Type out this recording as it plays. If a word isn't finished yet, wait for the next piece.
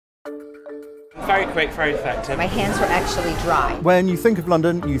Very quick, very effective. My hands were actually dry. When you think of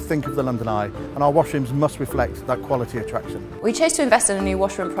London, you think of the London Eye, and our washrooms must reflect that quality attraction. We chose to invest in a new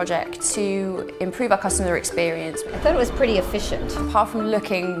washroom project to improve our customer experience. I thought it was pretty efficient. Apart from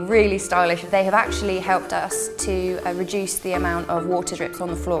looking really stylish, they have actually helped us to reduce the amount of water drips on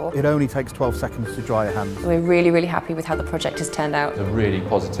the floor. It only takes 12 seconds to dry your hands. We're really happy with how the project has turned out. It's a really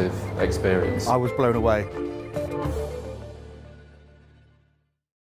positive experience. I was blown away.